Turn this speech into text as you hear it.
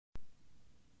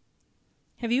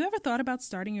Have you ever thought about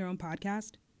starting your own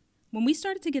podcast? When we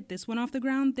started to get this one off the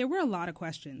ground, there were a lot of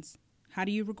questions. How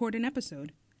do you record an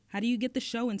episode? How do you get the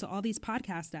show into all these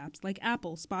podcast apps like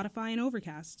Apple, Spotify, and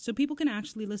Overcast so people can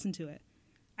actually listen to it?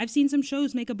 I've seen some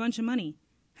shows make a bunch of money.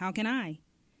 How can I?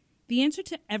 The answer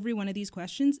to every one of these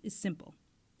questions is simple.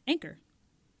 Anchor.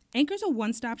 Anchor's a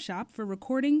one-stop shop for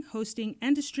recording, hosting,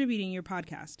 and distributing your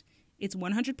podcast. It's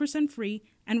 100% free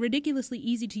and ridiculously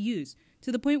easy to use,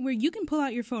 to the point where you can pull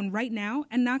out your phone right now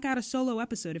and knock out a solo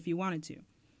episode if you wanted to.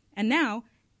 And now,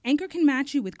 Anchor can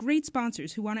match you with great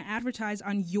sponsors who want to advertise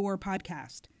on your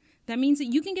podcast. That means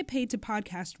that you can get paid to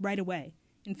podcast right away.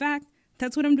 In fact,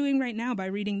 that's what I'm doing right now by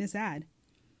reading this ad.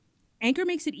 Anchor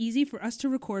makes it easy for us to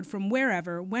record from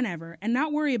wherever, whenever, and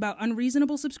not worry about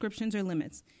unreasonable subscriptions or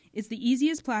limits. It's the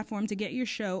easiest platform to get your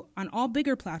show on all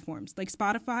bigger platforms like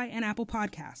Spotify and Apple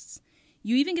Podcasts.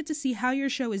 You even get to see how your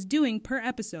show is doing per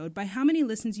episode by how many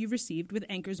listens you've received with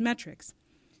Anchor's metrics.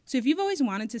 So if you've always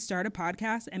wanted to start a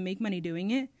podcast and make money doing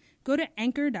it, go to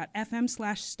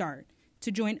anchor.fm/start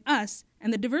to join us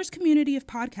and the diverse community of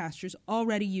podcasters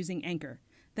already using Anchor.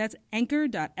 That's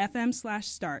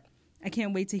anchor.fm/start. I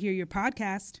can't wait to hear your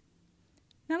podcast.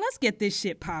 Now let's get this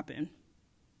shit poppin'.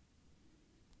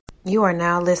 You are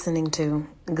now listening to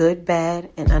Good, Bad,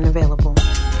 and Unavailable.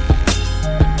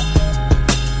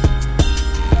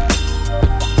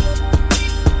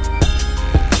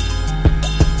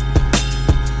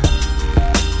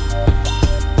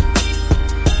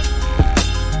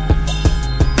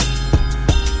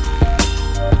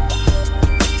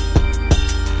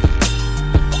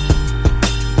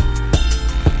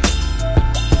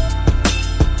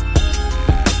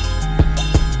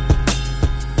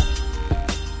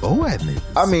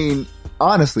 I mean,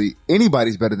 honestly,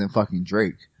 anybody's better than fucking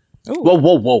Drake. Ooh.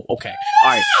 Whoa. Okay. All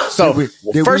right. So,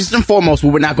 first and foremost,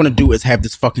 what we're not going to do is have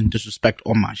this fucking disrespect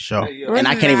on my show. And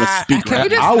I can't even speak right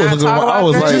now. I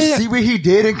was like, see what he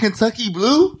did in Kentucky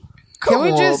Blue? Can we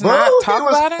just not talk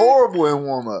about him? He was horrible in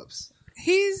warm-ups.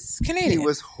 He's Canadian. He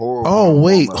was horrible. Oh,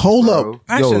 wait. Hold up.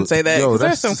 I shouldn't say that because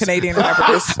there's some Canadian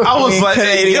rappers. I was like,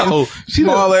 Canadian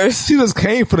ballers. She just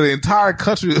came for the entire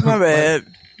country.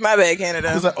 My bad,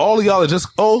 Canada. It's like all of y'all are just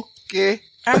okay.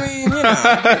 I mean, you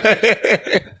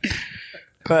know.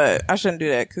 But I shouldn't do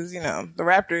that because, you know, the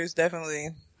Raptors definitely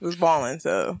was balling,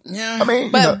 so. Yeah. I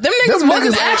mean, but them niggas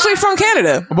wasn't actually from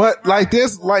Canada. But, like,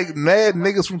 there's, like, mad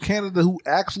niggas from Canada who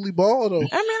actually ball, though. I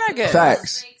mean, I guess.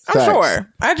 Facts. I'm sure.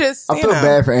 I feel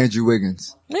bad for Andrew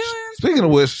Wiggins. Yeah. Speaking of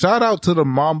which, shout out to the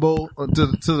Mambo, to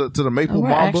the Maple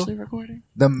Mamba. Actually recording?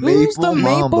 Who's the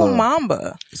Maple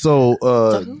Mamba? So,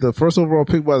 the first overall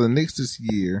pick by the Knicks this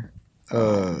year,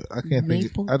 I can't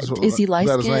think. Is he light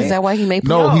skinned? Is that why he Maple?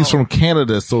 No, he's from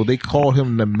Canada, so they call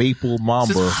him the Maple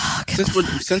Mamba.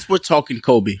 Since we're talking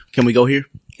Kobe, can we go here?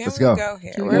 Let's go.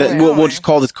 Here? We'll just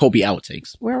call this Kobe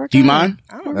outtakes. Do you mind?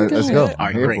 Let's go. All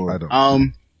right, great.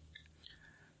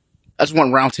 I just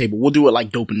want round table. We'll do it like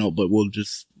Dope and Note, but we'll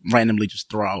just randomly just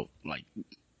throw out like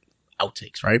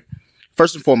outtakes, right?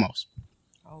 First and foremost.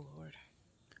 Oh Lord.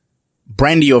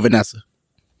 Brandy or Vanessa?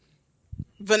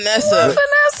 Vanessa.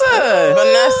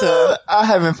 I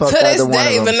haven't fucked to either this day, one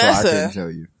of them, Vanessa. so I couldn't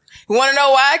tell you. You want to know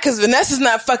why? Because Vanessa's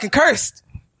not fucking cursed.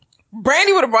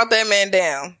 Brandy would have brought that man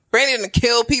down. Brandy didn't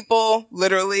kill people,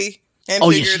 literally and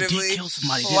figuratively. Yeah, she did kill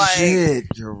somebody. Shit,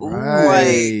 you're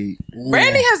right.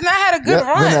 Brandy has not had a good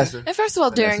run. Vanessa. And first of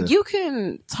all, Darren, you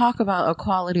can talk about a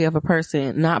quality of a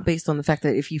person not based on the fact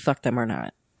that if you fuck them or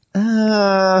not.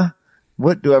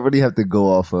 What do I really have to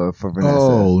go off of for Vanessa?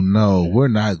 Oh no, we're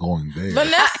not going there.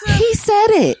 Vanessa. He said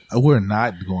it. We're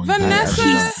not going Vanessa.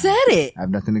 there. He said it. I have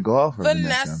nothing to go off of.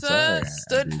 Vanessa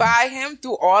stood by him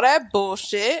through all that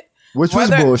bullshit. Which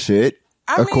was bullshit,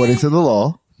 according to the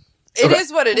law. It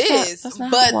is what it is. That's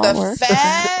not But how the law works.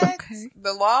 fact, Okay.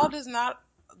 the law does not.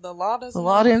 The law doesn't. The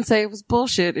law didn't say it was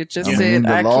bullshit. It just I said mean,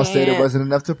 the I law can't. said it wasn't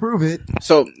enough to prove it.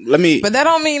 So let me. But that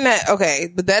don't mean that.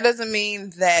 Okay, but that doesn't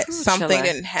mean that Ooh, something Chile.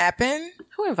 didn't happen.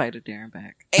 Who invited Darren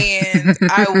back? And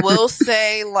I will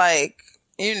say, like,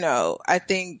 you know, I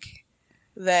think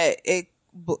that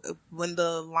when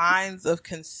the lines of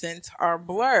consent are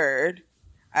blurred,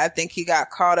 I think he got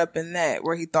caught up in that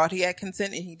where he thought he had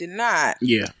consent and he did not.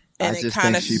 Yeah. And I just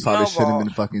kind think of she probably shouldn't have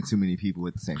been fucking too many people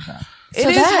at the same time. It So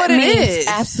is that what it means is.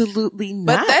 Absolutely not.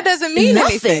 But that doesn't mean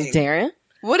nothing, anything. Darren.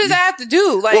 What does that have to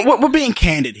do? Like, We're being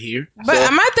candid here.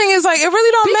 but my thing is like, it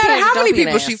really don't Be matter candid, how don't many be an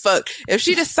people ass. she fucked. If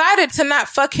she decided to not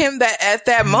fuck him at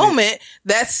that moment,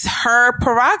 that's her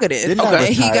prerogative. Didn't I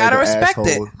And he retire gotta the respect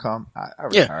it. asshole? I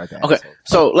Yeah. retired the Okay. asshole.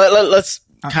 So let's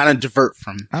kind of divert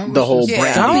from the whole Yeah,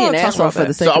 brand. I Don't don't be an wanna talk asshole about for the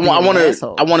that. sake So of being an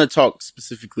asshole. I want to talk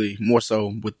specifically more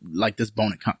so with like this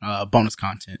bonus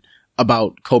content.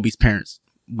 about Kobe's parents.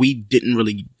 We didn't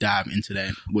really dive into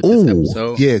that with this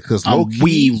episode. Yeah, because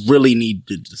we really need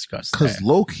to discuss that. Because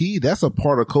low key, that's a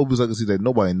part of Kobe's legacy that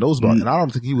nobody knows about, and I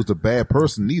don't think he was a bad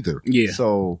person either. Yeah.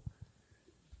 So,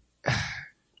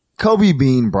 Kobe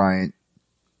Bean Bryant.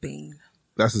 Bean.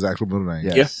 That's his actual middle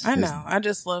name. Yes. I know. I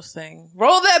just love saying,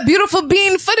 roll that beautiful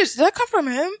Bean footage. Did that come from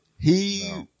him? He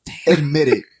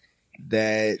admitted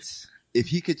that if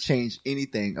he could change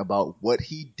anything about what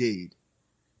he did,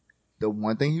 the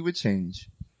one thing he would change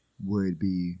would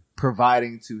be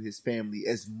providing to his family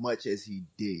as much as he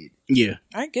did. Yeah.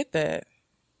 I get that.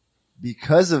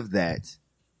 Because of that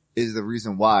is the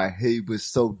reason why he was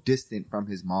so distant from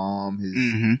his mom,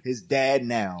 his dad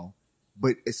now,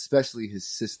 but especially his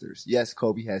sisters. Yes,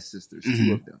 Kobe has sisters,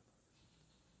 2 of them.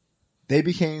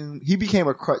 He became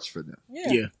a crutch for them.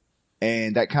 Yeah.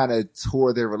 And that kind of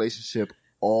tore their relationship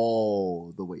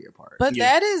all the way apart. But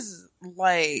that is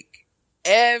like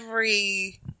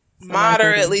every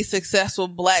moderately successful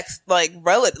black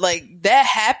relative, like that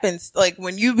happens. Like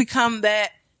when you become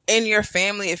that in your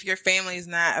family, if your family is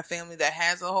not a family that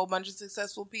has a whole bunch of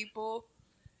successful people,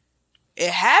 it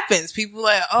happens. People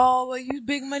like, oh, well, you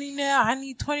big money now. I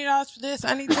need $20 for this.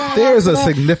 I need $20. There's a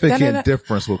significant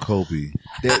difference with Kobe.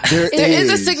 There is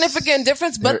a significant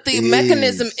difference, but the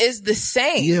mechanism is the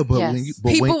same. Yeah, but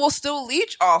people will still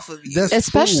leech off of you.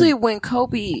 Especially when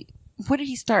Kobe, what did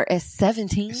he start at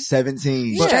 17?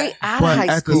 17. Straight out of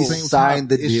high school. He signed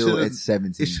the deal at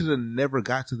 17. It should have never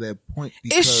got to that point.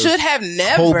 It should have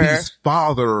never. Kobe's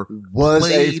father was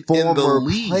a former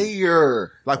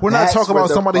player. Like, we're not talking about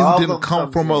somebody who didn't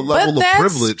come from a level of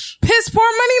privilege. Piss poor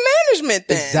money management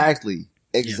then. Exactly.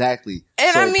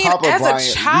 And so I mean, Papa as Bryant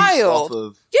a child, off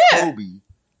of Kobe,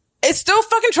 it's still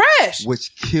fucking trash.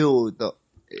 Which killed the.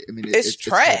 I mean, it's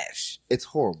trash. It's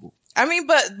horrible. I mean,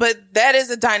 but that is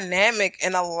a dynamic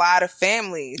in a lot of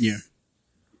families. Yeah.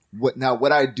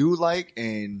 What I do like,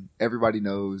 and everybody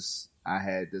knows, I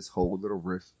had this whole little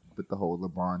riff with the whole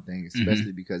LeBron thing,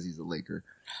 especially because he's a Laker.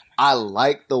 I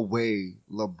like the way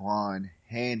LeBron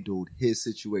handled his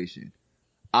situation.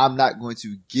 I'm not going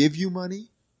to give you money.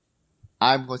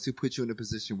 I'm going to put you in a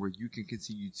position where you can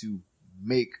continue to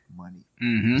make money.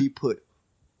 He put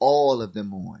all of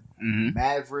them on.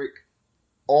 Maverick,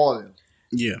 all of them.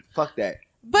 Yeah. Fuck that.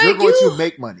 But you're going to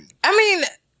make money. I mean,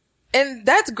 and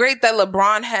that's great that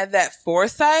LeBron had that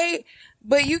foresight,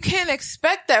 but you can't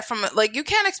expect that from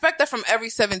every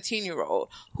 17-year-old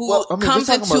who comes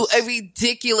into a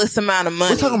ridiculous amount of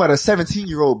money. We're talking about a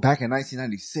 17-year-old back in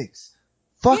 1996.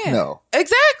 Fuck no.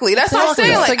 Exactly. That's what I'm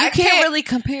saying. Like, so you can't really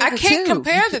compare the two. I can't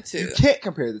compare the two. You can't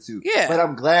compare the two. Yeah. But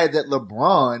I'm glad that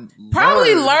LeBron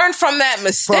probably learned from that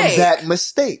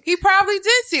mistake. He probably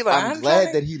did see that. I'm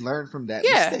glad that he learned from that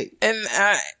mistake.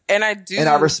 And I do. And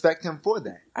I respect him for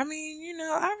that. I mean,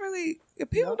 I really,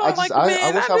 if people don't like man,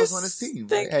 I wish I was on his team.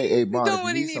 Like, hey, Bron, doing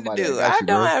what he need to do. I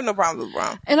don't have no problem with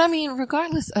Bron. And I mean,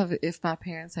 regardless of if my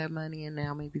parents have money and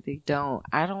now maybe they don't,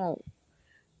 I don't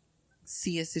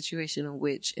see a situation in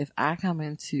which if I come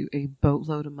into a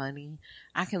boatload of money,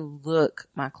 I can look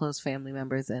my close family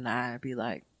members and I'd be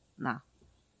like, nah.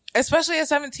 Especially at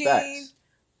 17. Facts.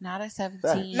 Not at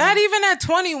 17. Not even at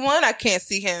 21, I can't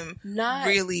see him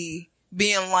really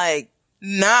being like,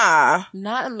 nah.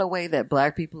 Not in the way that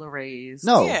black people are raised.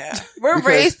 No. Yeah. We're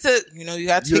raised to, you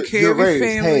got to take care of your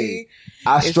family. Hey,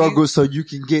 I struggle so you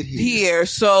can get here.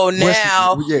 So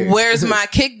now, where's my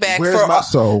kickback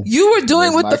So you were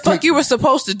doing what the fuck you were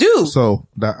supposed to do. So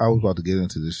I was about to get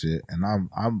into this shit, and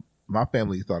my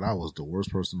family thought I was the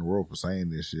worst person in the world for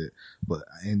saying this shit. But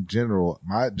in general,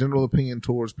 my general opinion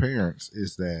towards parents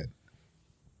is that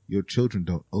your children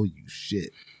don't owe you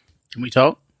shit. Can we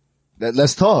talk?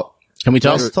 Let's talk. Can we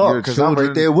talk? Let's talk, because I'm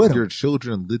right there with them. Your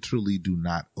children literally do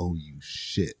not owe you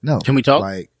shit. No. Can we talk?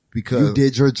 Like, because you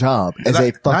did your job as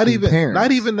a fucking parent.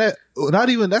 That's not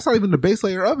even the base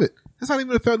layer of it. That's not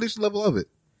even the foundation level of it.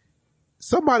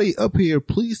 Somebody up here,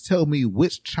 please tell me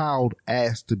which child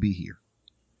asked to be here.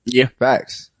 Yeah.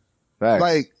 Facts.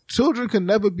 Like, children can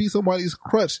never be somebody's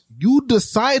crutch. You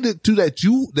decided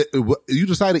you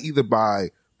decided either by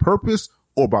purpose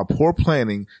or by poor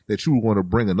planning that you were going to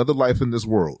bring another life in this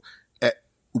world.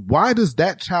 Why does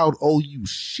that child owe you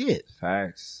shit?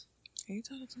 Facts. Can you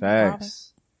tell it to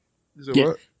Facts. Yeah.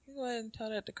 You go ahead and tell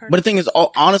that to Curtis. But the thing is,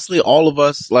 honestly, all of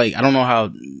us, like, I don't know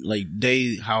how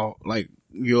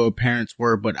your parents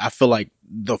were, but I feel like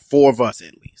the 4 of us,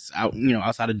 at least,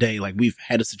 outside of Day, like, we've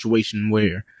had a situation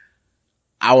where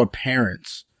our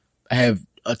parents have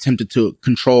attempted to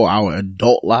control our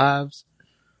adult lives.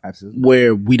 Absolutely.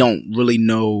 Where we don't really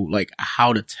know, like,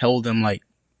 how to tell them, like,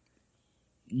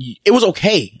 it was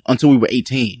okay until we were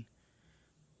 18.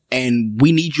 and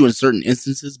we need you in certain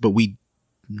instances, but we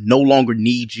no longer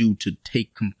need you to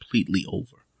take completely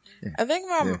over. I think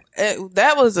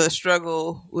that was a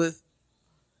struggle with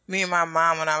me and my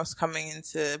mom when I was coming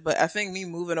into, but I think me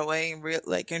moving away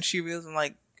and she realizing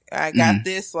like, I got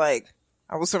this, like,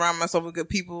 I will surround myself with good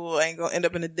people. I ain't gonna end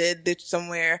up in a dead ditch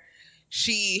somewhere.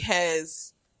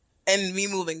 And me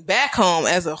moving back home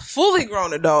as a fully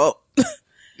grown adult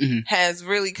has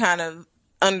really kind of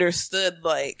understood,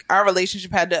 like, our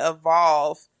relationship had to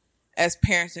evolve as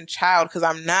parents and child, because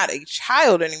I'm not a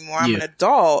child anymore. I'm an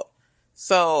adult.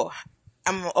 So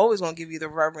I'm always going to give you the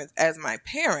reverence as my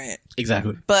parent.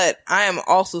 Exactly. But I am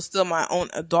also still my own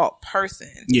adult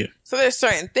person. Yeah. So there's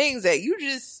certain things that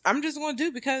I'm just going to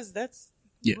do because that's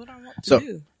what I want to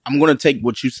do. I'm going to take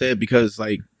what you said because,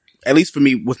 like, at least for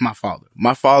me with my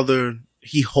father,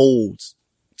 he holds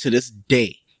to this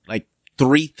day, like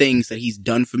 3 things that he's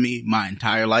done for me my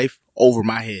entire life over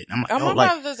my head. I'm like, my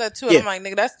father does that too. Yeah. I'm like,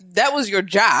 nigga, that was your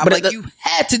job. But like, you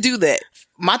had to do that.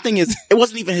 My thing is, it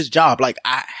wasn't even his job. Like,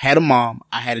 I had a mom,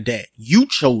 I had a dad. You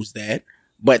chose that,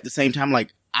 but at the same time,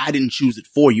 like, I didn't choose it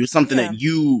for you. It's something that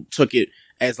you took it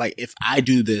as, like, if I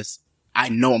do this, I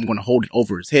know I'm going to hold it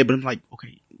over his head. But I'm like,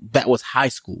 okay, that was high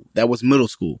school. That was middle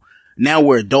school. Now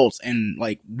we're adults, and,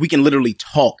 like, we can literally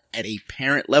talk at a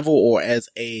parent level or as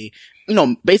a,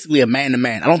 basically a man to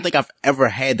man. I don't think I've ever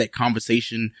had that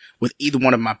conversation with either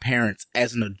one of my parents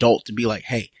as an adult to be like,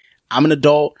 hey, I'm an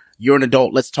adult, you're an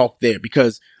adult, let's talk there.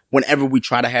 Because whenever we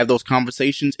try to have those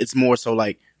conversations, it's more so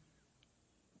like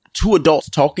 2 adults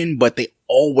talking, but they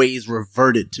always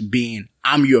reverted to being,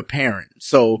 I'm your parent.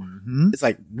 So it's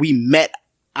like we met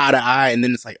eye to eye, and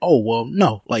then it's like, oh, well,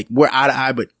 no, like, we're eye to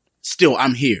eye, but still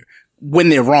I'm here. When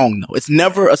they're wrong, though. It's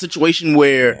never a situation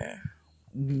where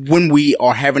when we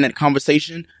are having that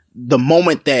conversation, the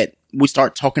moment that we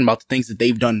start talking about the things that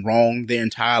they've done wrong their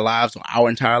entire lives, or our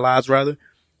entire lives rather,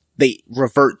 they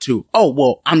revert to, oh,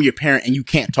 well, I'm your parent and you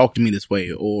can't talk to me this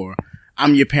way, or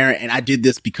I'm your parent and I did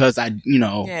this because I,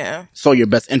 saw your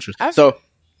best interest. I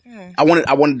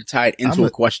wanted to tie it into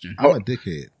a question. I'm a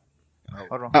dickhead.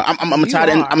 I'm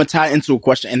gonna tie it into a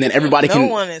question, and then everybody no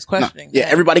one is questioning.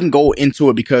 Everybody can go into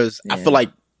it because I feel like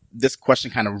this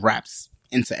question kind of wraps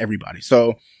into everybody.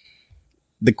 So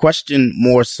the question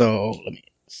more so, let me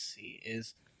see,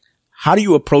 is how do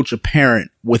you approach a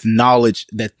parent with knowledge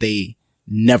that they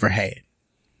never had?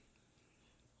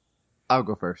 I'll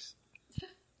go first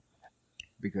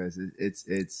because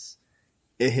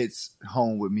it hits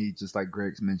home with me, just like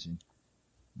Greg's mentioned.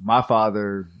 My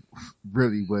father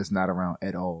really was not around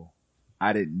at all.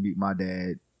 I didn't meet my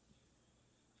dad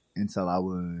until I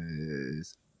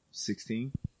was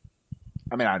 16.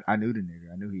 I mean, I knew the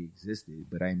nigga. I knew he existed,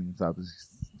 but I didn't meet him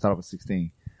until I was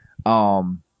 16.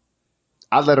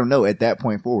 I let him know at that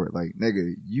point forward, like,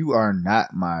 nigga, you are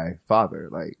not my father.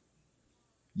 Like,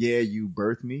 yeah, you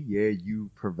birthed me. Yeah,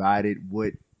 you provided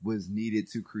what was needed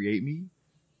to create me,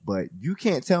 but you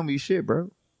can't tell me shit,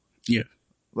 bro. Yeah.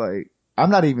 Like, I'm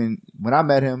not even, when I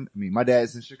met him, I mean, my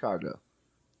dad's in Chicago.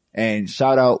 And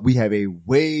shout out, we have a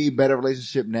way better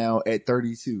relationship now at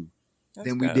 32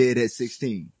 than we did at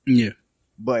 16. Yeah.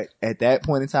 But at that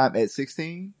point in time, at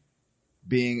 16,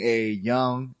 being a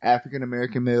young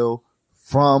African-American male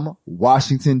from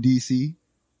Washington, D.C.,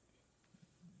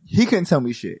 he couldn't tell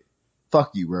me shit.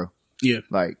 Fuck you, bro. Yeah.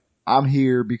 Like, I'm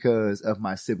here because of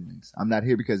my siblings. I'm not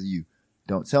here because of you.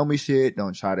 Don't tell me shit.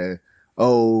 Don't try to,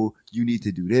 oh, you need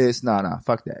to do this. Nah,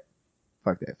 fuck that.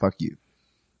 Fuck that. Fuck you.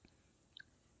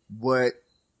 What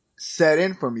set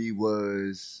in for me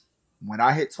was when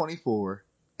I hit 24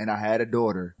 and I had a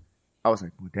daughter, I was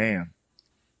like, well, damn,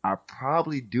 I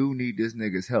probably do need this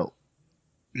nigga's help.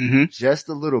 Mm-hmm. Just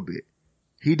a little bit.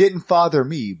 He didn't father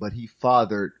me, but he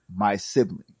fathered my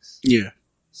siblings. Yeah.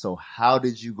 So how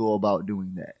did you go about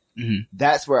doing that? Mm-hmm.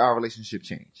 That's where our relationship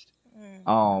changed.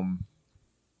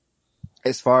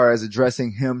 As far as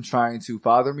addressing him trying to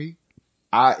father me,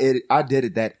 I did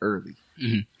it that early.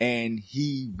 Mm-hmm. And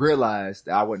he realized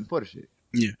that I wasn't for the shit.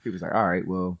 Yeah. He was like, all right,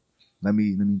 well, let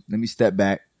me step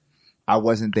back. I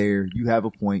wasn't there. You have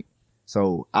a point.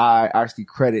 So I actually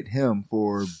credit him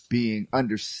for being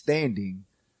understanding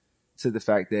to the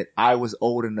fact that I was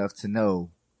old enough to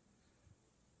know,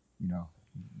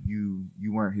 you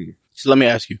weren't here. So let me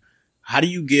ask you, how do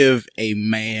you give a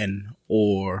man,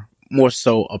 or more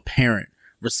so a parent,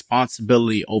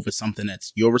 responsibility over something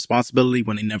that's your responsibility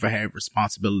when they never had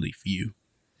responsibility for you?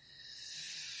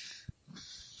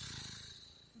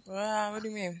 Well, what do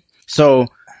you mean? So,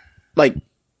 like,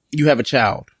 you have a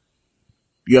child,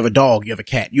 you have a dog, you have a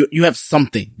cat, you have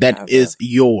something that is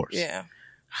yours. Yeah.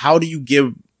 How do you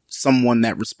give someone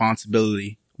that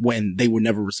responsibility when they were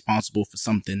never responsible for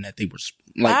something that they were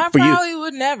I for you. probably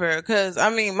would never, because I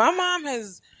mean, my mom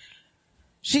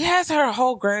she has her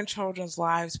whole grandchildren's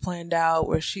lives planned out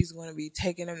where she's going to be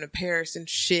taking them to Paris and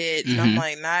shit. And I'm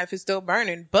like, nah, if it's still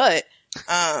burning. But,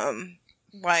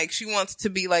 like, she wants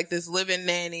to be like this living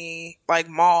nanny, like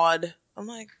Maud. I'm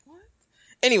like, what?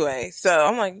 Anyway, so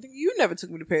I'm like, you never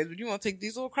took me to Paris, but you want to take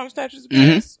these little crumb snatchers to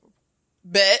Paris?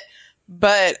 Bet.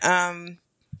 But,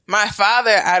 my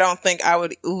father, I don't think I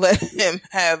would let him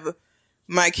have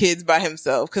my kids by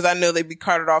himself, because I know they'd be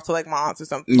carted off to like my aunts or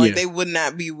something. Like, they would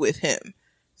not be with him.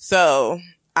 So,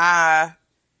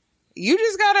 you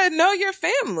just gotta know your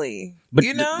family. But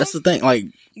you know? That's the thing. Like,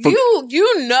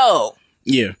 you know.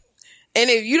 Yeah.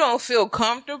 And if you don't feel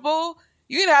comfortable,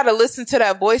 you gotta listen to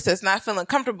that voice that's not feeling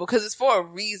comfortable, because it's for a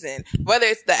reason. Whether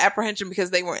it's the apprehension because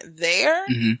they weren't there,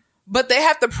 but they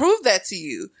have to prove that to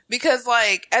you. Because,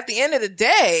 like, at the end of the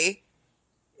day,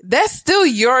 that's still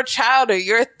your child or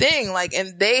your thing. Like,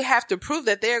 and they have to prove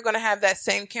that they're gonna have that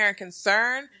same care and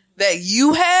concern that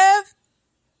you have.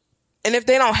 And if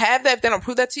they don't have that, if they don't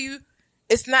prove that to you,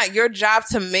 it's not your job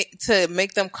to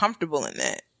make them comfortable in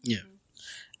that. Yeah.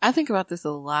 I think about this a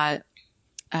lot,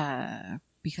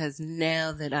 because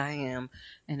now that I am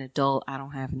an adult, I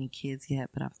don't have any kids yet,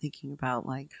 but I'm thinking about,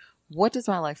 like, what does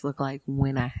my life look like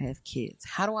when I have kids?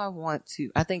 How do I want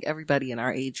to? I think everybody in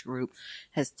our age group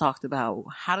has talked about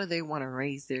how do they want to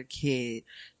raise their kid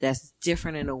that's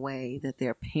different in a way that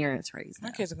their parents raised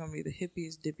them. My kids are going to be the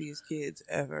hippiest, dippiest kids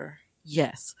ever.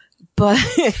 Yes, but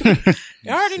you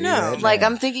already know. Like,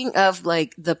 I'm thinking of,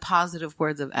 like, the positive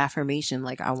words of affirmation,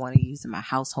 like, I want to use in my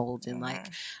household. And like,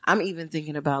 I'm even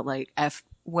thinking about, like,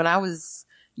 when I was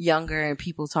younger and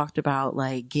people talked about,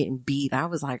 like, getting beat, I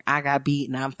was like, I got beat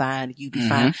and I'm fine. You be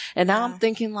fine. And now I'm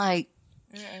thinking, like,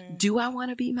 do I want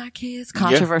to beat my kids?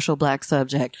 Controversial black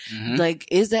subject. Like,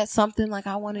 is that something, like,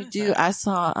 I want to do? I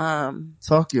saw,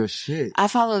 talk your shit. I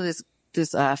follow this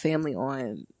family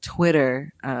on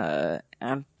Twitter.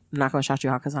 I'm not going to shout you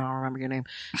out because I don't remember your name.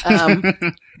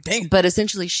 Dang. But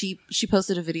essentially she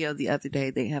posted a video the other day.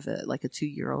 They have a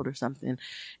 2-year-old or something.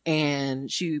 And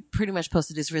she pretty much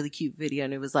posted this really cute video.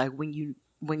 And it was like,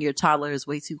 when your toddler is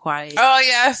way too quiet. Oh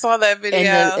yeah, I saw that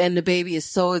video. And the baby is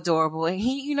so adorable. And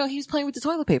he was playing with the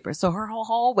toilet paper. So her whole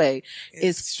hallway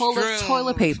is full of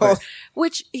toilet paper,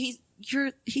 which he's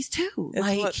 2.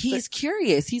 Like, he's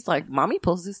curious. He's like, mommy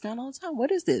pulls this down all the time.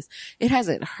 What is this? He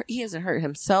hasn't hurt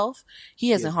himself. He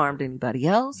hasn't harmed anybody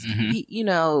else. He,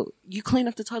 you clean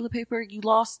up the toilet paper. You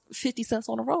lost 50 cents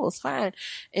on a roll. It's fine.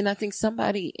 And I think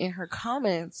somebody in her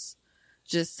comments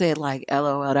just said, like,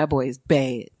 LOL, that boy is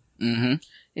bad. And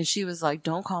she was like,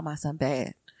 don't call my son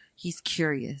bad. He's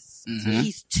curious.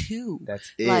 He's 2.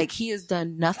 That's it. Like, he has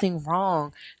done nothing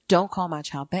wrong. Don't call my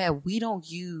child bad. We don't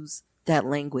use that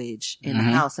language in the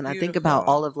house. And I think about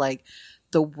all of, like,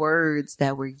 the words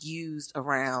that were used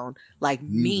around, like,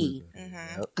 me.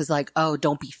 It's like, oh,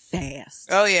 don't be fast.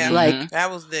 Oh yeah. Like,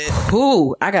 that was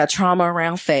I got trauma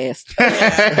around fast.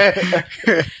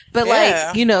 But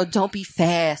like, don't be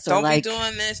fast, or don't like, be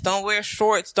doing this, don't wear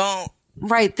shorts, don't.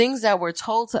 Right. Things that were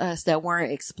told to us that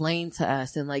weren't explained to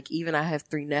us. And like, even I have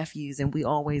 3 nephews and we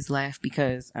always laugh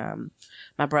because,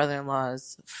 my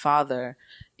brother-in-law's father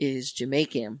is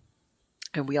Jamaican.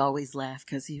 And we always laugh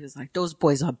because he was like, those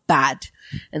boys are bad.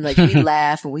 And like, we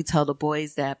laugh and we tell the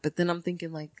boys that. But then I'm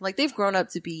thinking like they've grown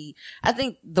up to be, I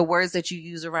think the words that you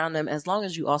use around them, as long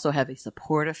as you also have a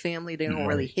supportive family, they don't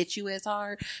really hit you as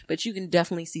hard. But you can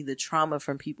definitely see the trauma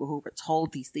from people who were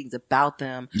told these things about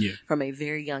them from a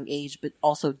very young age, but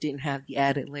also didn't have the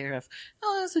added layer of,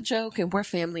 oh, it's a joke and we're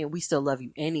family and we still love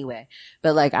you anyway.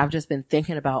 But like, I've just been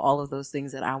thinking about all of those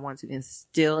things that I want to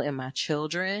instill in my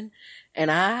children. And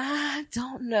I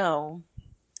don't know.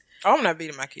 I'm not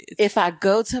beating my kids. If I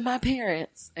go to my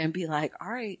parents and be like, all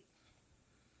right,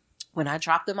 when I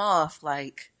drop them off,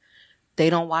 like, they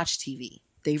don't watch TV.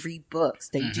 They read books.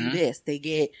 They do this. They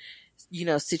get,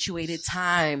 situated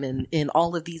time and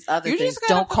all of these other things.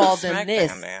 Don't call them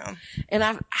this. And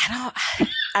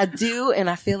I do, and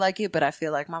I feel like it, but I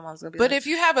feel like my mom's gonna be But if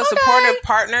you have a supportive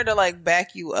partner to like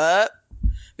back you up,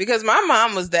 because my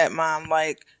mom was that mom.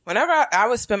 Like, whenever I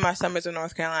would spend my summers in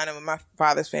North Carolina with my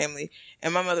father's family,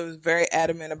 and my mother was very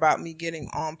adamant about me getting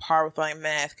on par with like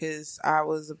math, because I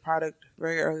was a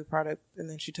very early product, and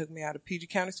then she took me out of PG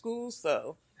County schools,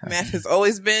 so math has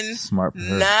always been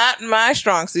not my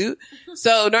strong suit.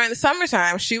 So during the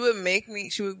summertime, she would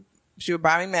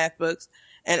buy me math books,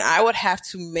 and I would have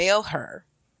to mail her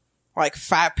like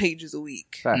 5 pages a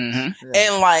week. And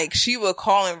like, she would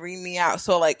call and read me out.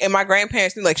 So like, and my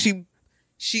grandparents knew, like,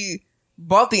 she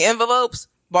bought the envelopes,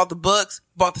 bought the books,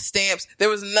 bought the stamps. There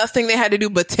was nothing they had to do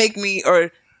but take me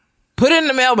or put it in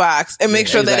the mailbox and make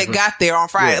sure that it got there on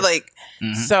Friday. Yeah. Like,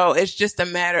 so it's just a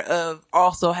matter of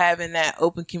also having that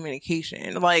open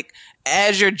communication. Like,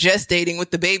 as you're gestating with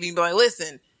the baby, be like,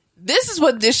 listen, this is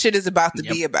what this shit is about to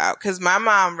be about. Cause my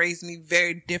mom raised me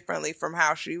very differently from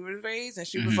how she was raised. And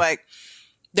she was like,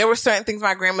 there were certain things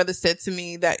my grandmother said to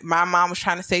me that my mom was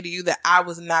trying to say to you that I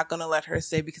was not going to let her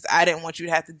say because I didn't want you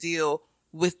to have to deal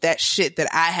with that shit that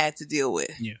I had to deal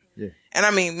with. Yeah. And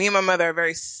I mean, me and my mother are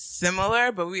very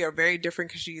similar, but we are very different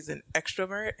because she's an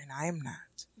extrovert and I am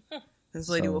not. This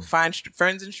lady will find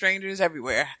friends and strangers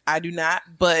everywhere. I do not,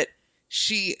 but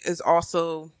she is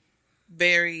also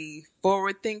very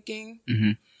forward thinking.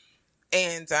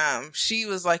 And she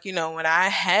was like, you know, when I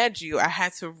had you, I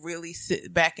had to really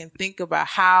sit back and think about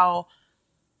how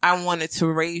I wanted to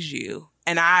raise you.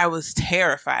 And I was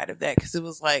terrified of that because it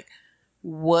was like,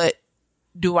 what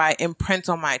do I imprint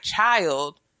on my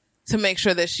child to make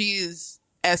sure that she is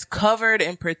as covered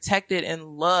and protected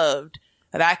and loved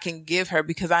that I can give her,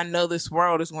 because I know this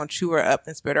world is going to chew her up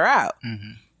and spit her out.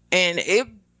 And it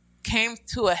came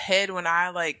to a head when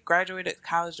I like graduated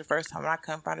college the first time and I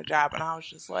couldn't find a job. And I was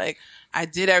just like, I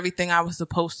did everything I was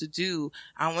supposed to do.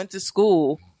 I went to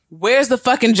school. Where's the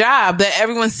fucking job that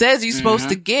everyone says you're supposed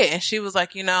to get? And she was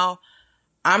like, you know,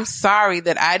 I'm sorry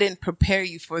that I didn't prepare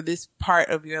you for this part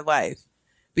of your life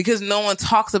because no one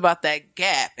talks about that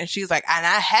gap. And she's like, and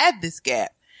I had this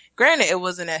gap. Granted, it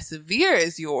wasn't as severe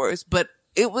as yours, but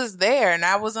it was there and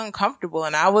I was uncomfortable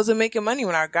and I wasn't making money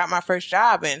when I got my first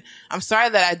job. And I'm sorry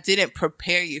that I didn't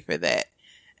prepare you for that.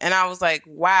 And I was like,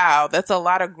 wow, that's a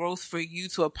lot of growth for you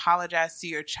to apologize to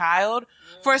your child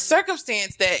for a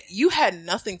circumstance that you had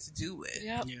nothing to do with.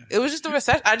 It was just a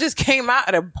recession. I just came out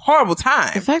at a horrible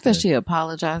time. The fact that she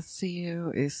apologized to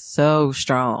you is so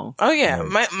strong. Oh yeah.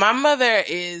 My mother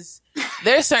is,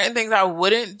 there's certain things I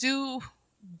wouldn't do,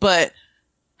 but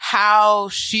how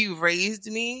she raised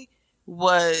me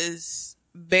was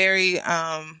very,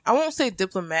 I won't say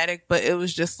diplomatic, but it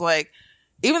was just like,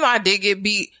 even though I did get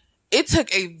beat, it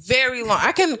took a very long,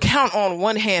 I can count on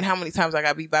one hand how many times I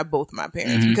got beat by both of my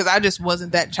parents because I just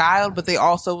wasn't that child, but they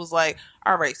also was like,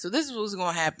 all right, so this is what's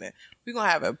going to happen. We're going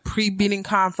to have a pre-beating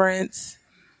conference,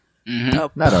 a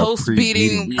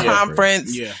post-beating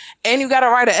conference, and you got to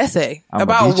write an essay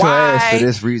about why for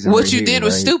this reason what right you here, did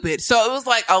was right? stupid. So it was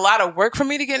like a lot of work for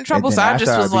me to get in trouble. And So then I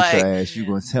just after was beat like, your ass, you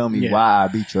gonna tell me why I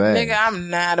beat your ass? nigga, I'm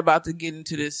not about to get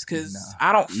into this because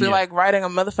I don't feel like writing a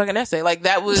motherfucking essay. Like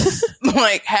that was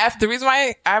like half the reason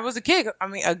why I was a kid. I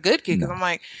mean, a good kid. Cause I'm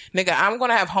like, nigga, I'm going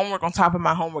to have homework on top of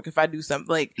my homework if I do something.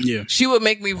 Like she would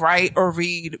make me write or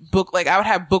read book. Like I would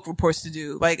have book reports to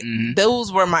do. Like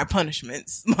those were my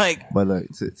punishments. Like, but look,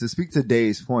 to speak to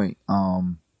Dave's point,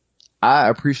 I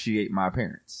appreciate my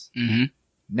parents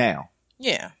now.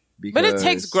 Yeah. But it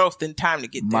takes growth and time to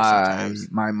get there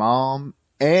sometimes. My mom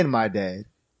and my dad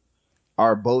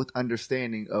are both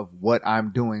understanding of what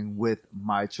I'm doing with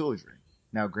my children.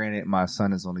 Now, granted, my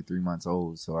son is only 3 months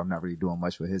old, so I'm not really doing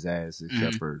much with his ass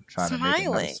except for trying to make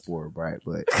him not spoiled, right?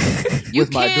 But you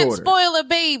with my can't daughter, spoil a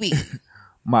baby.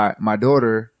 my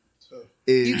daughter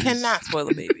is, you cannot spoil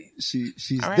a baby.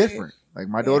 She's right. different. Like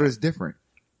my daughter is different.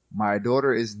 My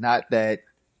daughter is not that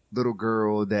little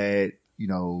girl that, you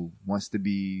know, wants to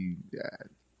be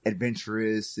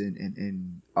adventurous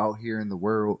and out here in the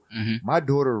world. My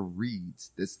daughter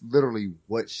reads. That's literally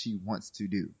what she wants to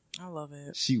do. I love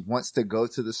it. She wants to go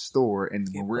to the store, and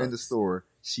when we're in the store,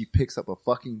 she picks up a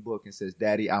fucking book and says,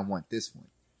 "Daddy, I want this one."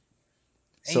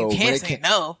 And so you can't say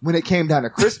no. When it came down to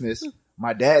Christmas,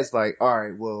 my dad's like, "All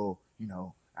right, well, you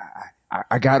know,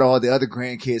 I got all the other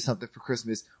grandkids something for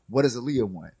Christmas. What does Aaliyah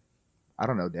want?" I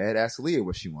don't know, Dad. Ask Aaliyah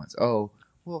what she wants. Oh,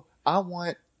 well, I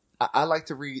like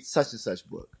to read such and such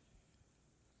book.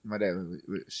 My dad,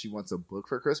 she wants a book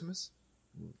for Christmas?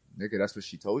 Nigga, that's what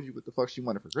she told you. What the fuck she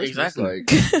wanted for Christmas? Exactly.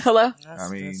 Like, Hello?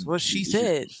 That's what she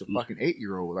said. She's a fucking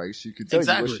 8-year-old. Like, she could tell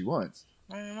you what she wants.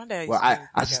 My dad Well, I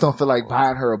just don't feel like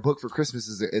buying her a book for Christmas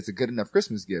is a good enough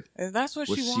Christmas gift. If that's what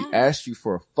she wants. She asked you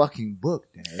for a fucking book,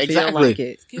 Dad. Exactly. Like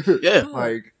it. Yeah.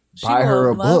 Like, buy her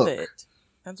a book. It.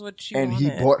 That's what she and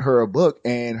wanted. he bought her a book,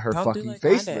 and her Don't fucking do like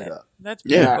face my dad. lit up. That's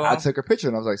Yeah, beautiful. I took a picture,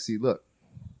 and I was like, "See, look,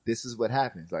 this is what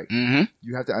happens. Like,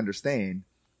 you have to understand,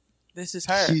 this is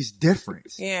her. She's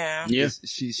different. Yeah.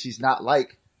 She's not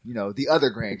like, you know, the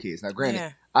other grandkids. Now,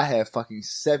 granted, I have fucking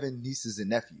 7 nieces and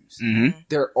nephews.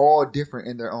 They're all different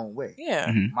in their own way.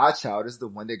 Yeah. My child is the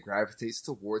one that gravitates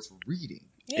towards reading.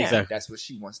 Yeah. Exactly. That's what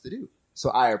she wants to do. So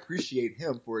I appreciate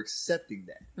him for accepting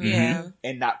that Yeah.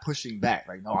 and not pushing back.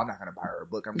 Like, no, I'm not going to buy her a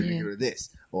book. I'm going to get her this.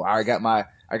 Or I got my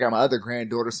other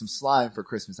granddaughter some slime for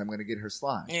Christmas. I'm going to get her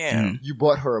slime. Yeah. You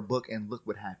bought her a book, and look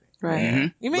what happened. Right. Yeah.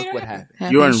 You made Look her what happy. happened.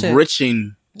 Happy You're as shit.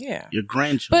 enriching Yeah. your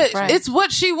grandchildren. But Right. it's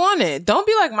what she wanted. Don't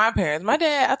be like my parents. My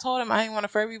dad, I told him I didn't want a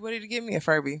Furby buddy to give me a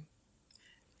Furby.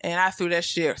 And I threw that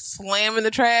shit slam in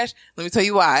the trash. Let me tell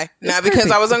you why. Not because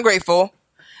I was ungrateful.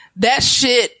 That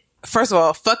shit, first of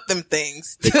all, fuck them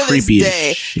things. They're To this creepy as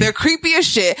day. shit. They're creepy as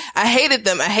shit. I hated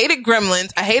them. I hated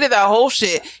gremlins. I hated that whole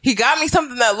shit. He got me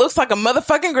something that looks like a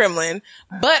motherfucking gremlin,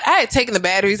 but I had taken the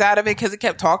batteries out of it because it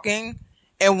kept talking.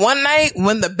 And one night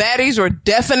when the batteries were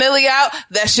definitely out,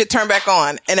 that shit turned back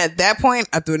on. And at that point,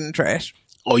 I threw it in the trash.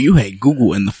 Oh, you had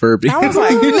Google in the Furby. I was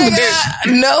like,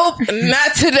 nigga, nope,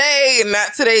 not today.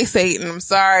 Not today, Satan. I'm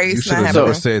sorry. You It's should not have never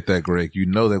happening. said that, Greg. You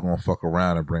know they're gonna fuck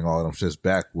around and bring all them shits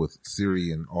back with Siri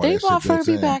and all They that bought shit built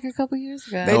Furby in. back a couple years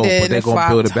ago. They No, did, but they're it gonna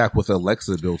build flopped. it back with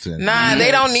Alexa built in. Nah,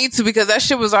 they don't need to because that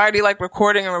shit was already like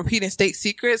recording and repeating state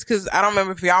secrets. Because I don't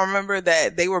remember if y'all remember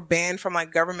that they were banned from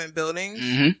like government buildings.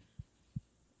 hmm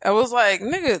I was like,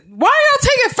 nigga, why are y'all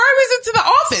taking Furbies into the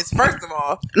office? First of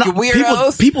all, No, you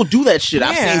weirdos. people do that shit.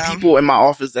 I've Yeah. seen people in my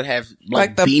office that have Like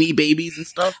like, the- beanie babies and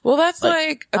stuff. well, that's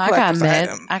like a I got collector's mad.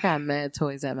 item. I got mad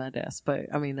toys at my desk, but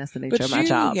I mean that's the nature But of my you,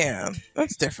 job. yeah,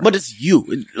 that's different. But it's you.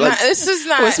 Like, Nah, this is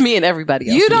not. Well, it's me and everybody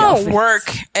else. You in the don't office.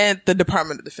 work at the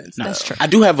Department of Defense. no, That's true. I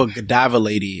do have a Godiva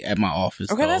lady at my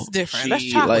office. Okay, though. that's different. That's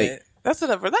She, chocolate. like, that's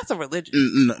a religion.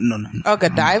 no. Oh,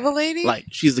 Godiva lady. Like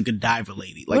she's a Godiva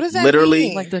lady. Like What does that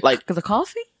literally, mean? Like the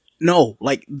coffee. no,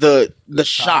 like the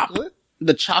shop, Chocolate?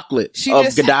 the chocolate She of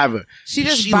just- Godiva. she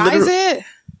just she buys literally- it.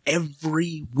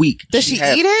 Every week. Does she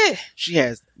has- eat it? She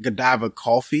has Godiva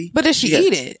coffee. But does she has-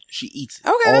 eat it? She eats it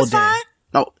Okay, all that's day. fine.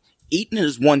 No, eating it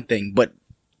is one thing, but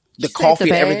the She coffee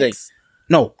saved the and everything. bags.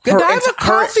 No, Godiva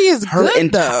coffee is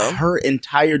good, though. Her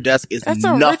entire desk is That's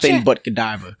a nothing rich- but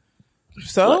Godiva.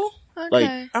 So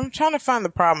Okay. I'm trying to find the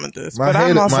problem with this, My but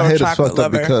head, I'm also my a head is chocolate fucked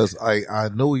up lover. because I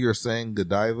know you're saying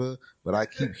Godiva, but I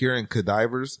keep hearing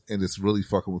cadavers, and it's really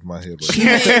fucking with my head. Right now. She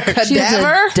has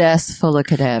Cadaver? a desk full of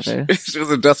cadavers. She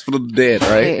was a dust full of the dead,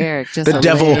 right? Hey Eric, just The a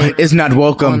devil leg is not on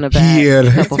welcome the back, here.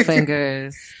 a couple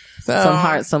fingers, So, some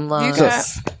hearts, some you lungs.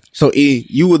 got- So, E,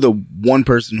 you were the one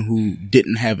person who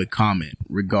didn't have a comment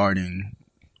regarding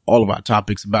all of our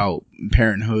topics about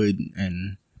parenthood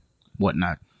and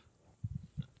whatnot.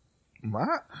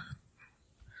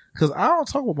 Because I don't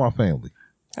talk with my family,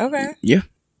 okay. Yeah.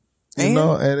 you And?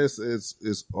 know, and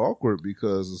it's awkward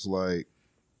because it's like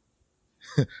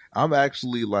I'm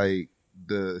actually like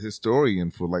the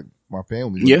historian for like my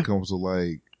family when Yeah. it comes to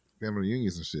like family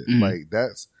reunions and shit. Mhm. Like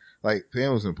that's like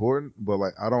family's important, but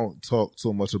like I don't talk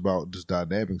so much about just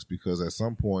dynamics because at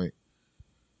some point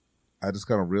I just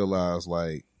kind of realized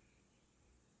like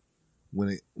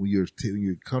when you're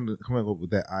coming up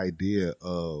with that idea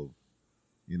of,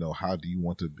 you know, how do you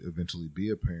want to eventually be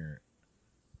a parent,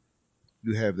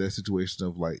 you have that situation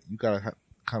of like you gotta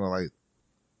kind of like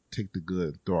take the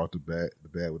good, throw out the bad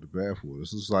with the bad for it.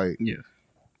 This is like, Yeah.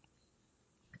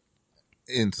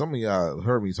 and some of y'all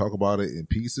heard me talk about it in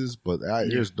pieces, but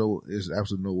there's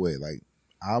absolutely no way. Like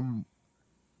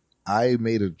I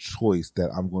made a choice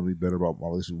that I'm going to be better about my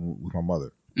relationship with my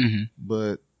mother, Mm-hmm.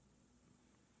 but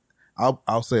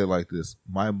I'll say it like this: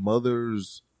 my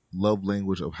mother's love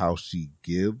language of how she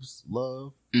gives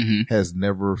love Mm-hmm. has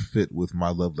never fit with my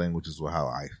love languages or how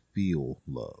I feel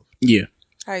love. Yeah.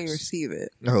 How you receive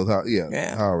it, No, how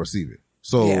I receive it.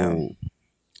 So Yeah.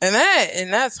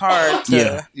 and that's hard to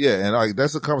Yeah. yeah, and like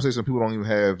that's a conversation people don't even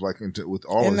have like with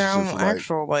all in their own relationships, like,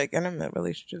 actual like intimate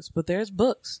relationships. But there's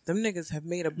books. Them niggas have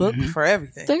made a book for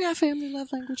everything. They got family love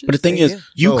languages. But the thing They is, do.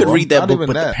 you No, could read that not book, even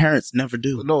but the that. parents never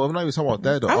do. No, I'm not even talking about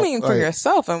that though. I mean, for like,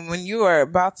 yourself, and when you are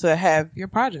about to have your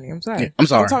progeny. I'm sorry. Yeah, I'm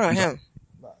sorry. I'm talking to him.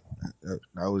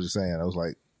 I was just saying, I was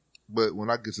like, but when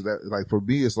I get to that, like for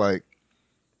me, it's like,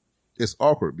 it's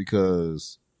awkward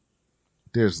because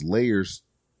there's layers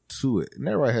to it. And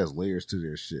everybody has layers to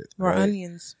their shit. Or right?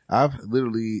 onions. I've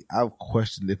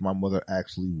questioned if my mother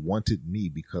actually wanted me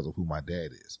because of who my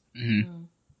dad is. Mm-hmm.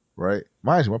 Right?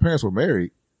 Mind you, my parents were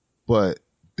married, but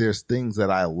there's things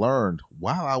that I learned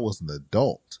while I was an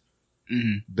adult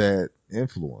Mm-hmm. that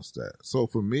influenced that. So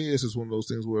for me, it's just one of those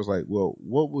things where it's like, well,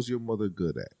 what was your mother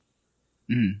good at?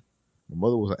 Mm-hmm. My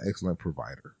mother was an excellent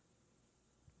provider.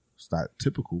 It's not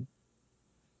typical.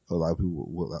 What a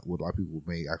lot of people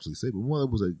may actually say, but my mother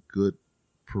was a good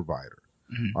provider.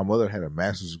 Mhm. My mother had a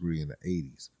master's degree in the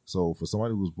 80s. So for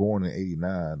somebody who was born in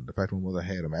 89, the fact that my mother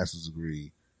had a master's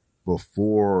degree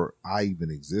before I even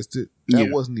existed, that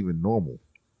Yeah. wasn't even normal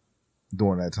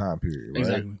during that time period, right?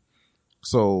 Exactly.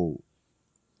 So,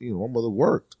 my mother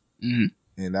worked, Mm-hmm.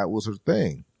 and that was her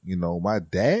thing. My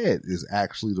dad is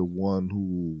actually the one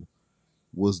who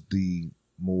was the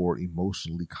more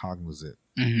emotionally cognizant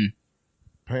Mm-hmm.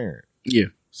 parent. Yeah.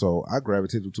 So I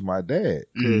gravitated to my dad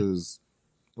because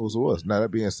it was what it was. Now, that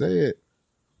being said,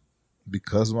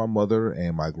 because of my mother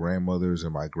and my grandmothers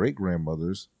and my great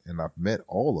grandmothers, and I've met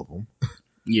all of them,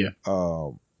 Yeah.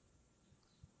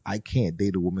 I can't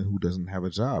date a woman who doesn't have a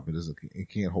job and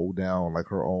can't hold down like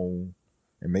her own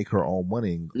and make her own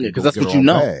money. And Yeah, 'cause go that's get what her you own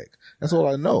know. bag. That's all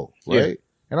I know, right? Yeah.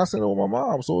 And I said it with my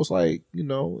mom, so it's like,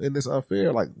 and it's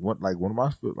unfair. Like one of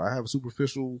my, I have a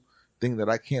superficial thing that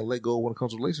I can't let go when it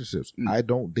comes to relationships. I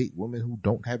don't date women who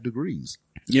don't have degrees.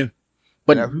 Yeah.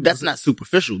 But Yeah, that's not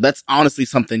superficial. That's honestly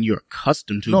something you're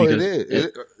accustomed to. No, because it is.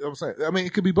 I'm saying, I mean,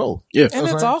 it could be both. Yeah. And You know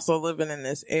what it's I'm also living in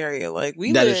this area. Like,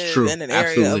 we That live is true. in an area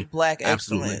Absolutely. of black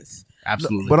Absolutely. excellence.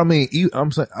 Absolutely. But I mean,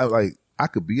 I'm saying, I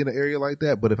could be in an area like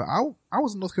that, but if I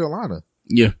was in North Carolina,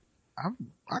 yeah.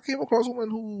 I came across a woman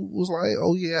who was like,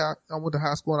 "Oh yeah, I went to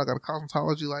high school and I got a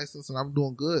cosmetology license and I'm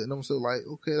doing good." And I'm still like,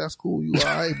 "Okay, that's cool, you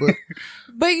alright." But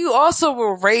But you also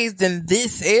were raised in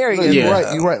this area. you're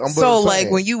Yeah. right. So,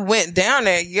 like, when you went down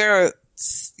there, your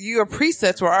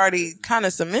presets were already kind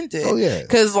of cemented. Oh yeah,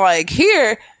 Cause like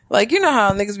here, like, you know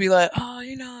how niggas be like, "Oh,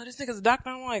 this nigga's a doctor."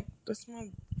 I'm like, that's my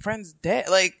friend's dad.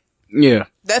 Like, Yeah.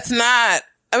 that's not,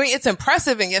 I mean, it's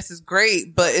impressive and yes, it's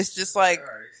great, but it's just like,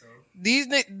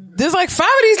 there's like 5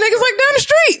 of these niggas like down the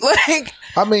street. Like,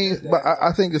 I mean, but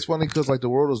I think it's funny because like the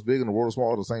world is big and the world is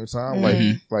small at the same time.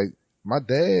 Like my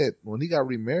dad, when he got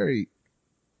remarried,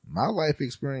 my life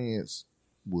experience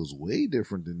was way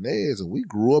different than theirs, and we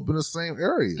grew up in the same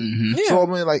area. Mm-hmm. yeah. So I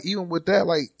mean, like even with that,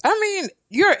 like I mean,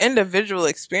 your individual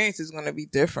experience is going to be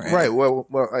different. right. Well,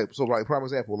 like so, like prime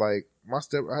example, like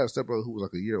I had a stepbrother who was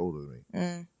like a year older than me.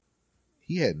 Mm,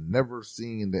 He had never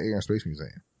seen the Air and Space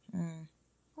Museum. mm.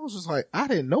 I was just like, I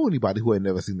didn't know anybody who had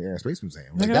never seen the Air and Space Museum.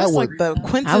 Like Nigga, that that's was like the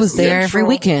quintessential. I was there every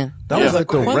weekend. that was like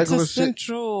the regular shit.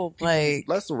 quintessential, like,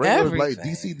 That's the regular like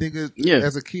everything. DC nigga Yeah.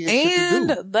 as a kid shit to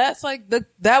do. And that's like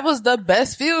that was the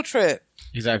best field trip.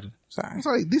 Exactly. Sorry. It's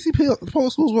like DC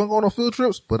public schools weren't going on field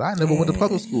trips, but I never went to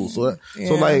public school. So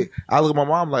Yeah. like I look at my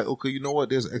mom like, okay, you know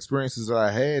what? There's experiences that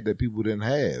I had that people didn't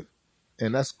have,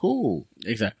 and that's cool.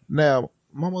 Exactly. Now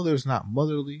my mother is not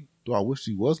motherly. Do I wish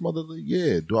she was motherly?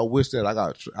 Yeah. Do I wish that I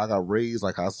got raised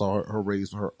like I saw her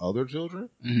raise her other children?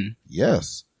 Mm-hmm.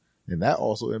 Yes, and that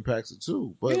also impacts it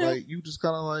too. But Yeah. like you just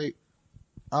kind of like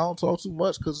I don't talk too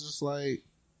much because it's just like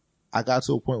I got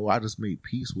to a point where I just made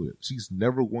peace with it. She's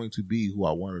never going to be who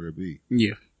I want her to be.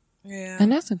 Yeah. Yeah.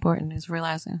 And that's important, is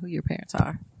realizing who your parents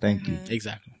are. Thank you.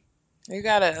 Exactly. You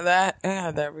gotta I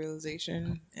had that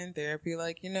realization in therapy.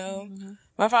 Like,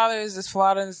 my father is as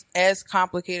flawed as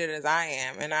complicated as I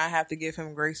am, and I have to give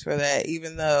him grace for that,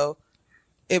 even though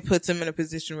it puts him in a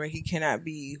position where he cannot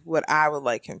be what I would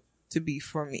like him to be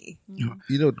for me. You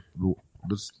know,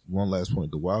 this one last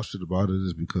point. The wild shit about it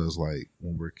is because like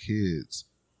when we're kids,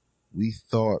 we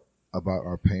thought about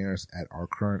our parents at our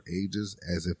current ages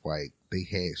as if like they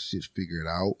had shit figured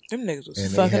out, Them niggas was And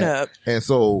they fucking had- up. and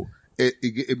so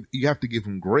you have to give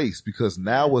them grace because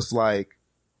now it's like,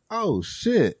 oh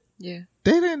shit, Yeah.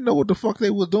 they didn't know what the fuck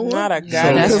they were doing. Not a So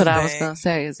goddamn that's what thing. I was going to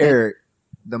say. Is that Eric,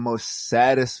 the most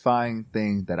satisfying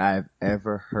thing that I've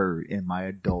ever heard in my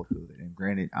adulthood, and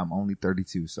granted, I'm only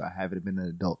 32, so I haven't been an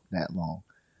adult that long.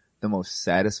 The most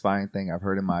satisfying thing I've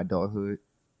heard in my adulthood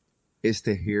is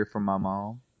to hear from my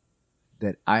mom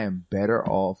that I am better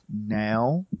off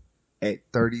now at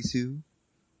 32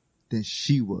 than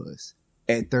she was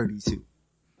at 32.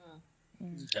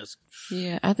 That's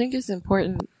Yeah, I think it's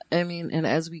important. I mean, and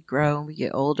as we grow and we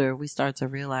get older, we start to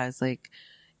realize, like,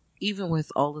 even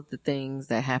with all of the things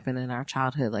that happen in our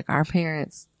childhood, like our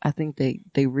parents, I think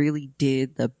they really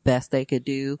did the best they could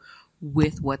do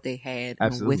with what they had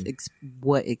Absolutely. and with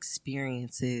what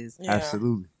experiences Yeah.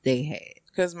 Absolutely. they had.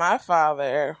 Because my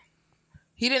father,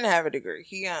 he didn't have a degree.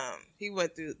 He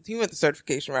went the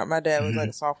certification route. My dad was like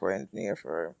a software engineer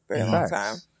for a very long Facts.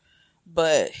 time.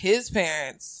 But his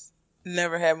parents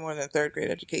never had more than a third grade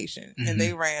education. And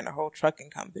they ran a whole trucking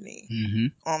company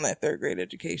mm-hmm. on that third grade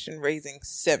education, raising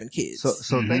 7 kids. So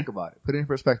Mhm. think about it. Put it in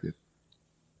perspective.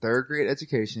 Third grade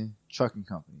education, trucking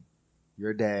company.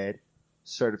 Your dad,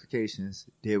 certifications,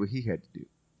 did what he had to do.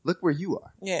 Look where you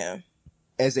are. yeah.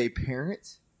 As a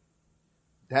parent,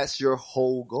 that's your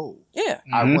whole goal. Yeah.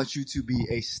 I Mhm. want you to be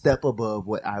a step above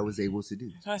what I was able to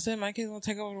do. So I said my kids gonna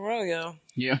take over the world, yo.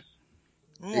 Yeah.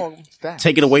 I'm gonna Facts.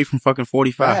 Take it away from fucking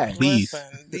 45, Facts. please.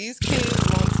 listen. These kids,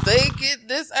 once they get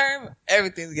this herb,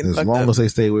 everything's getting As fucked long up. as they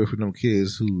stay away from them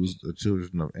kids who's the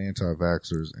children of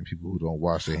anti-vaxxers and people who don't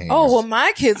wash their hands. Oh, well,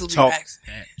 my kids will be Talk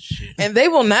vaccinated. that shit. And they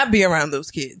will not be around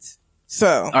those kids.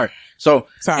 So, All right. So,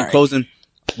 Sorry. in closing,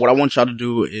 what I want y'all to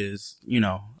do is,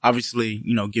 obviously,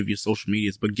 give your social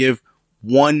medias, but give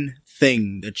one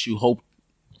thing that you hope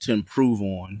to improve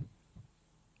on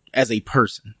as a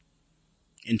person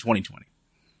in 2020.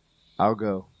 I'll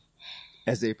go.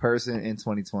 As a person in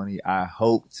 2020, I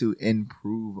hope to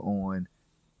improve on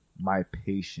my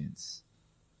patience.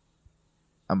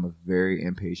 I'm a very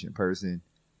impatient person.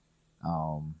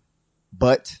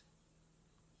 But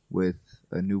with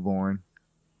a newborn,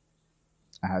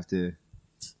 I have to,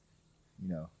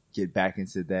 get back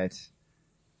into that.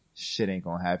 Shit ain't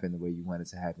gonna happen the way you want it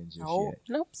to happen just yet.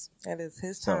 Nope. that is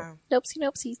his So- time.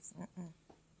 Noopsies.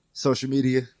 Social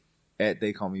media at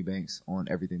They Call Me Banks on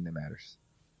everything that matters.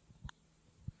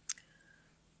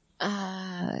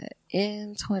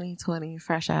 In 2020,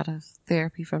 fresh out of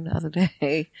therapy from the other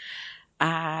day,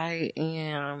 I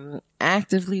am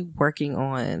actively working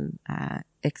on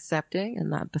accepting and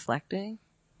not deflecting,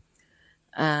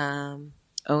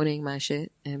 owning my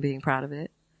shit and being proud of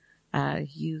it.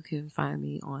 You can find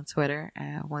me on Twitter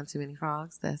at One Too Many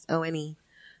Frogs. That's ONE,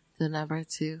 the number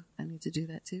 2. I need to do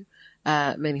that too.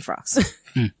 Many frogs.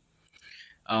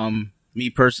 Me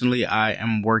personally, I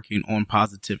am working on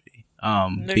positivity.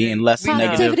 Being less We know.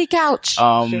 negative. Positivity couch.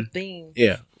 Your theme.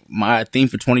 Yeah. My theme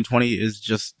for 2020 is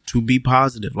just to be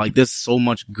positive. Like, there's so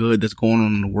much good that's going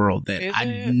on in the world that Is I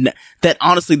it?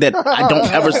 honestly I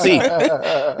don't ever see.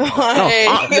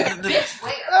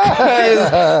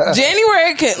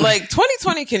 January can,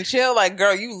 2020 can chill. Like,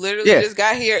 girl, you literally Yeah. just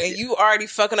got here and you already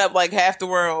fucking up like half the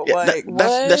world. Yeah, Like,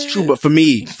 that's what? true. But for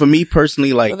me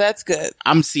personally, like, Well, that's good.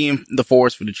 I'm seeing the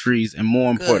forest for the trees, and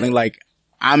more importantly, Good. like,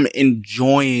 I'm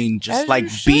enjoying just As like you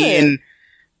should. being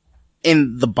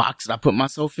in the box that I put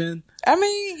myself in. I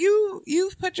mean,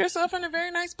 you've put yourself in a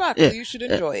very nice box, Yeah. so you should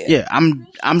enjoy it. Yeah,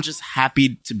 I'm just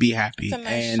happy to be happy. It's a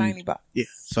nice and shiny box. yeah,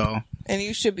 so And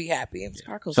you should be happy.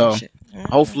 Sparkles so and shit.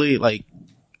 hopefully, like,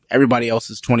 everybody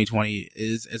else's 2020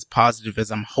 is as positive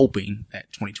as I'm hoping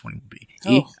that 2020 will be.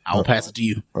 E, Oh. I'll pass it to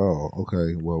you. Oh,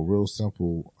 okay. Well, real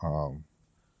simple.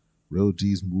 Real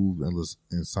G's move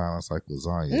in silence like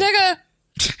lasagna. Nigga.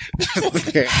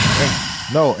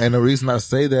 No, and the reason I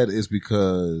say that is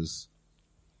because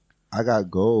I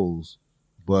got goals,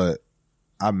 but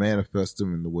I manifest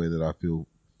them in the way that I feel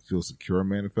secure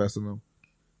manifesting them.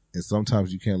 And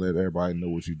sometimes you can't let everybody know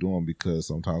what you're doing because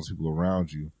sometimes people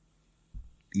around you,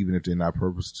 even if they're not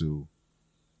purpose to,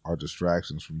 are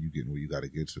distractions from you getting where you got to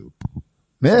get to.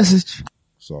 Message.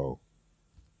 So,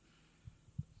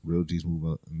 real G's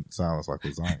move in silence like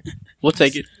lasagna. We'll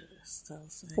take it.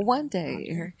 One day,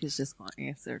 Eric is just going to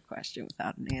answer a question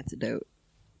without an antidote.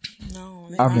 No,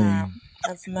 I mean,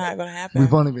 that's not going to happen.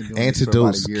 we've only been doing this for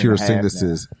about Antidotes a year cure and a half now.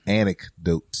 sicknesses.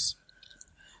 Anecdotes.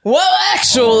 Well,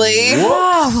 actually,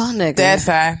 Oh, well, nigga. that's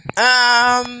fine.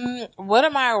 What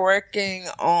am I working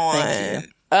on? Thank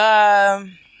I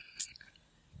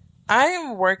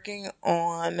am working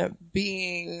on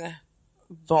being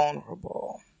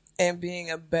vulnerable and being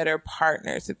a better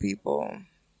partner to people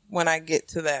when I get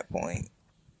to that point.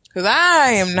 Cause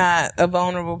I am not a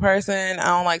vulnerable person. I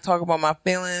don't like talking about my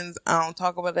feelings. I don't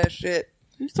talk about that shit.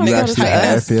 You You actually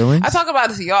have feelings? I talk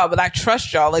about it to y'all, but I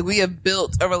trust y'all. Like, we have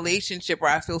built a relationship where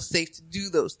I feel safe to do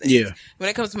those things. Yeah. When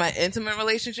it comes to my intimate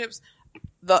relationships,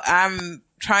 I'm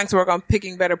trying to work on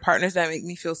picking better partners that make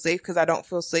me feel safe because I don't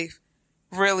feel safe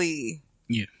really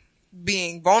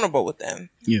being vulnerable with them.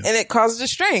 Yeah. And it causes a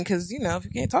strain because, if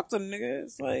you can't talk to the nigga,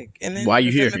 it's like, and then Why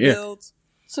you here? resentment Yeah. builds.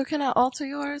 So can I alter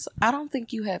yours? I don't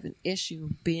think you have an issue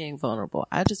being vulnerable.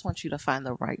 I just want you to find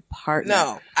the right partner.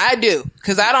 No, I do.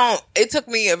 Cause it took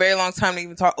me a very long time to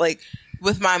even talk, like,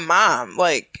 with my mom,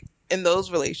 like, in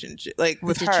those relationships, like,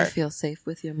 with Did her. you feel safe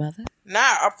with your mother?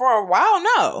 Not for a while,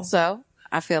 no. So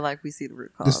I feel like we see the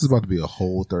root cause. This is about to be a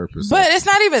whole therapist. But it's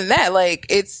not even that. Like,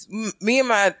 it's me and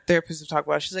my therapist have talked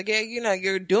about it. She's like, yeah,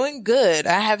 you're doing good.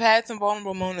 I have had some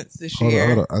vulnerable moments this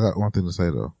year. Hold on. I got one thing to say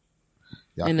though.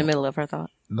 Y'all in the can- middle of her thought.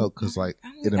 No, because like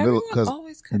I mean, in the middle, everyone because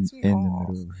always In, cuts in me the off.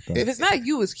 middle of the If it's not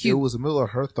you, it's it cute. was the middle of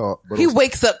her thought. But He it was,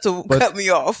 wakes up to but- cut me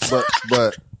off.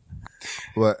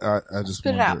 but I just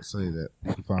Spit it wanted out. to say that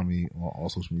you can find me on all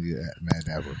social media at Mad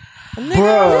Dabber. Bro,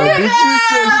 did you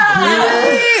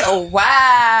just Oh,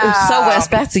 wow. So Wes,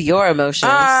 back to your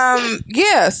emotions.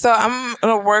 Yeah, so I'm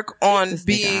gonna work on This nigga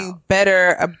being out.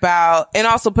 better about, and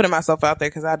also putting myself out there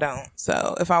because I don't.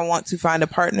 So if I want to find a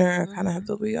partner, I kind of have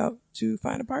to be out to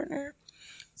find a partner.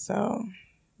 So,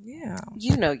 yeah,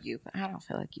 you know you, but I don't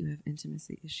feel like you have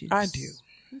intimacy issues. I do.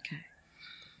 Okay.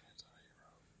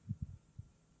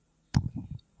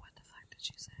 did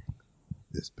you say?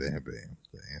 This Bam Bam,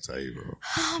 the anti-hero.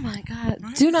 Oh my God.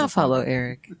 Do not follow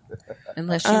Eric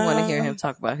unless you want to hear him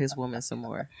talk about his woman some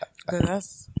more.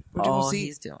 That's what you will All see.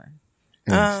 he's doing.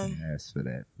 Ass for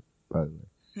that, by the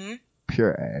way.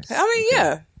 Pure ass. I mean,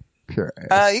 yeah. Pure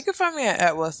ass. You can find me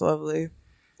at West Lovely.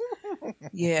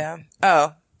 Yeah.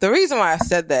 Oh, the reason why I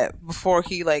said that before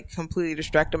he like completely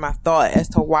distracted my thought as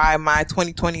to why my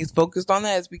 2020 is focused on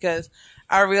that is because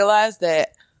I realized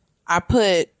that I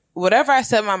put whatever I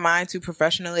set my mind to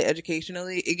professionally,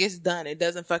 educationally, it gets done. It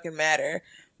doesn't fucking matter.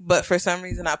 But for some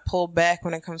reason, I pull back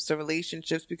when it comes to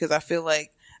relationships because I feel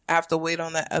like I have to wait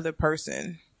on that other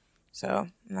person. So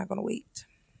I'm not going to wait.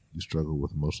 You struggle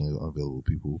with emotionally unavailable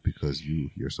people because you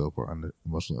yourself are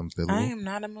emotionally unavailable? I am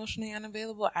not emotionally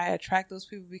unavailable. I attract those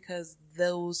people because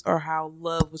those are how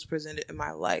love was presented in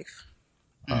my life.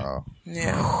 Yeah.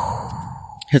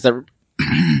 Has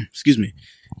excuse me,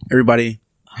 everybody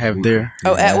have their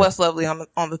at West Lovely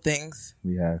on the things.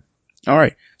 We have. All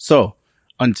right. So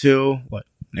until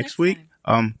next week?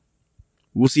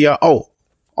 We'll see y'all. Oh,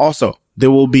 also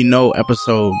there will be no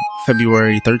episode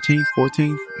February 13th,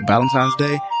 14th, Valentine's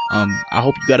Day. I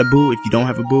hope you got a boo. If you don't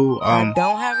have a boo, I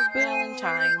don't have a boo.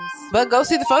 Valentine's. But go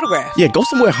see the photograph. yeah, go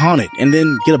somewhere haunted and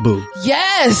then get a boo.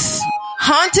 Yes,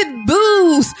 haunted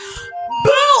boos.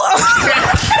 Boo.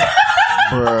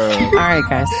 Bruh. All right,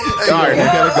 guys. All right, we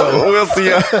gotta go. We'll see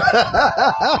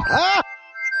ya.